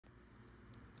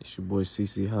It's your boy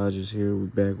CC Hodges here. We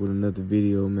back with another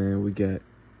video, man. We got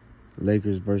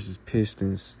Lakers versus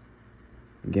Pistons.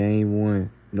 Game 1,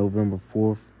 November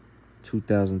 4th,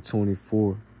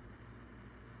 2024.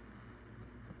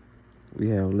 We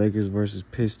have Lakers versus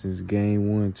Pistons,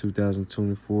 Game 1,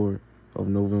 2024 of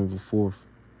November 4th.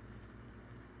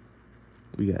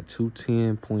 We got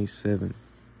 210.7.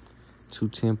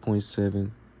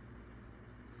 210.7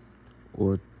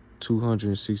 or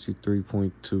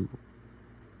 263.2.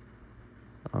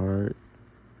 All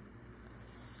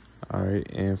right,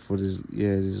 and for this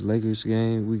Lakers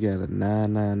game, we got a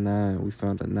 999. We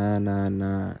found a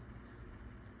 999.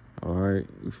 All right,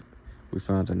 we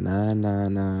found a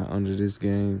 999 under this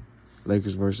game,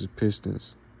 Lakers versus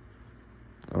Pistons.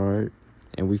 All right,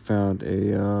 and we found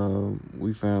two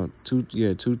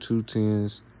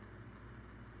 210s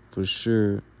for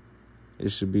sure.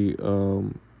 It should be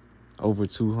over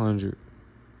 200.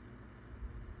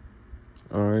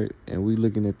 All right, and we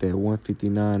looking at that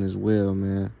 159 as well,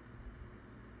 man.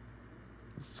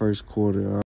 First quarter.